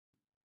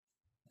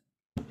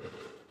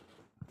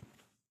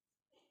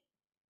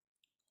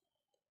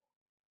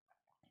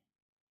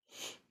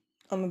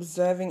I'm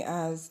observing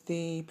as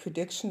the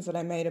predictions that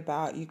I made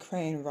about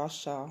Ukraine,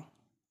 Russia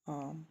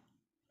um,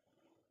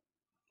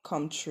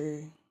 come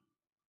true.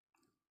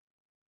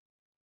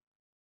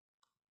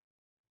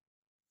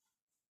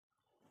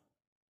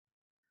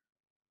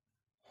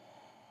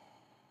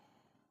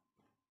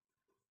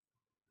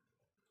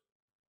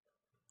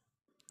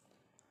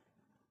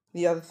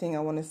 The other thing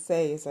I want to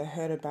say is I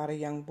heard about a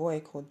young boy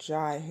called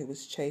Jai who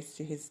was chased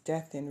to his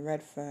death in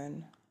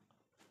Redfern.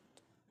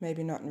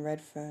 Maybe not in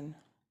Redfern,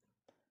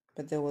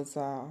 but there was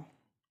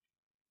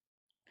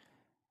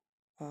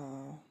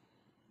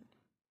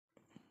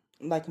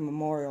like a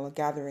memorial, a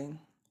gathering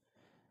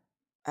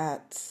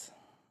at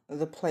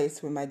the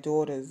place where my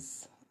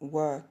daughters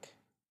work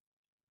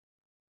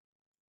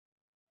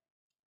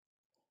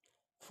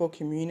for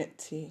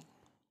community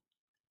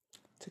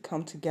to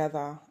come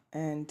together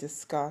and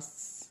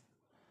discuss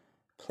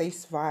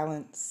police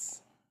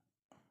violence.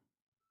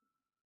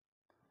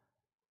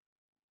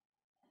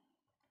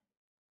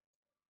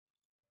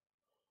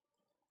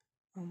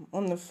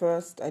 On the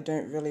first, I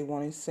don't really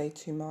want to say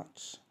too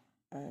much.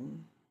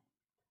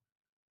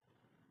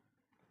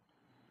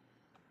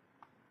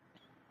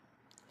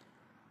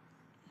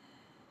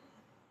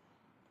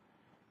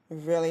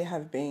 Really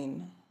have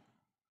been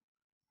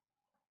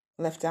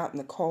left out in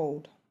the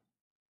cold.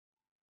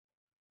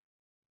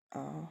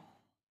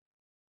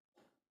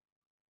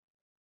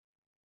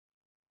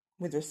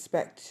 With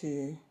respect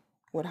to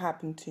what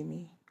happened to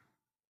me.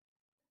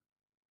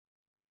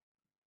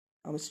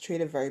 I was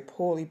treated very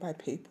poorly by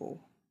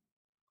people.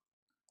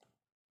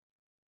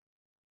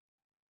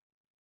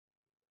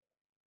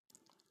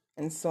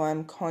 And so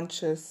I'm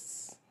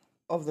conscious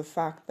of the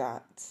fact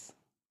that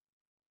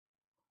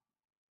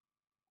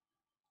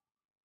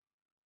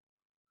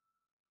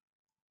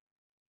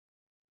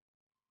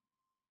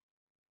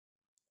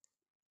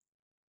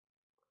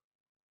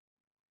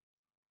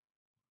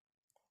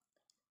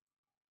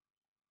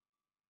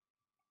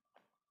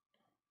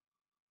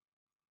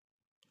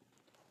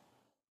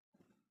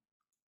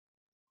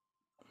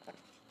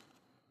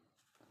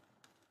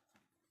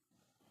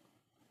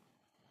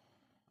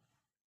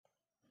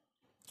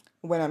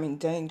when I'm in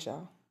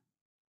danger,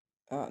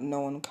 no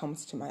one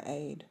comes to my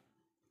aid.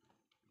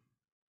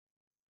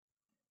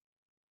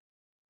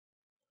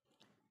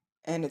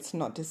 And it's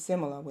not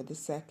dissimilar with the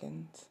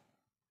second.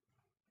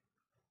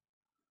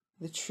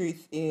 The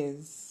truth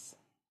is,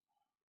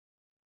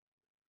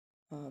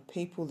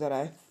 people that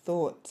I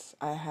thought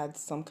I had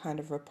some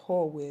kind of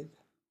rapport with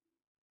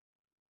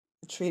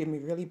treated me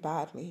really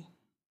badly.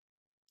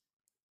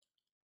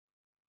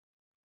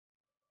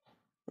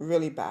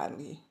 Really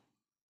badly.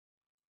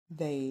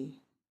 They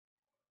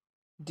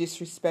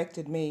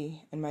disrespected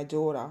me and my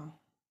daughter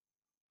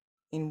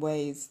in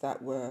ways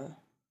that were,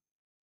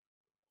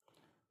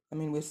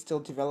 we're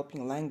still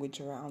developing language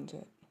around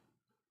it.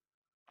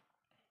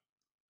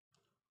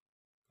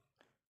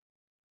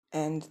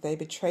 And they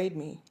betrayed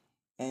me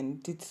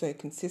and did so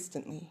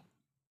consistently.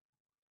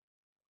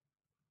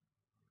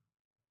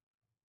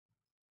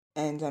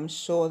 And I'm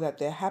sure that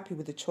they're happy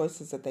with the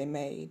choices that they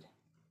made.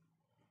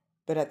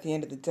 But at the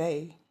end of the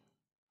day,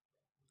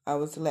 I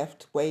was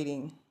left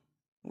waiting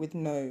with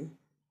no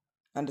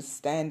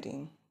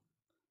understanding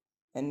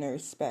and no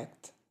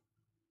respect.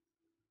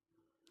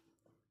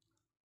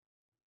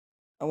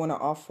 I want to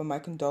offer my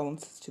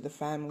condolences to the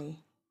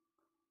family.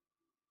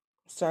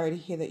 Sorry to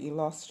hear that you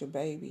lost your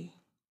baby.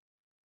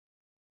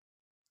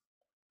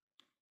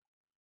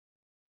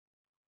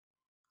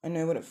 I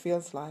know what it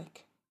feels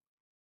like.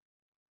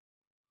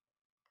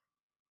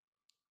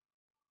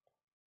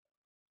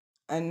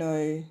 I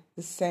know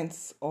the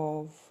sense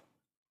of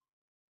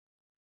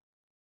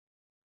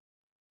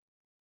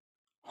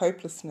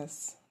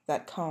hopelessness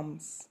that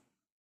comes.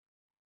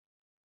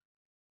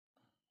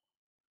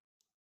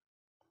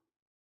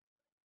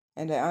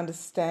 And I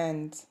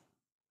understand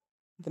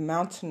the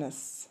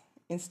mountainous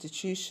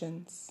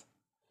institutions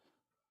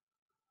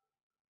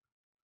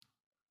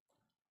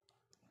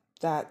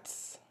that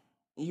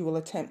you will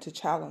attempt to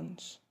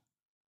challenge.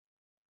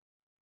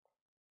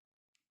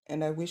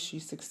 And I wish you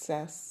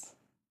success.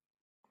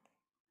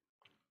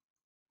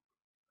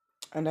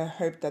 And I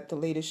hope that the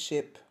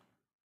leadership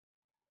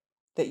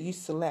that you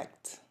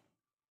select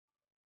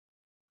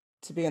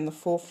to be on the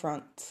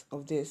forefront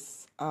of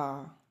this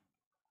are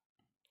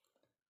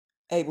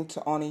able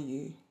to honor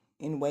you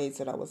in ways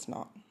that I was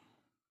not.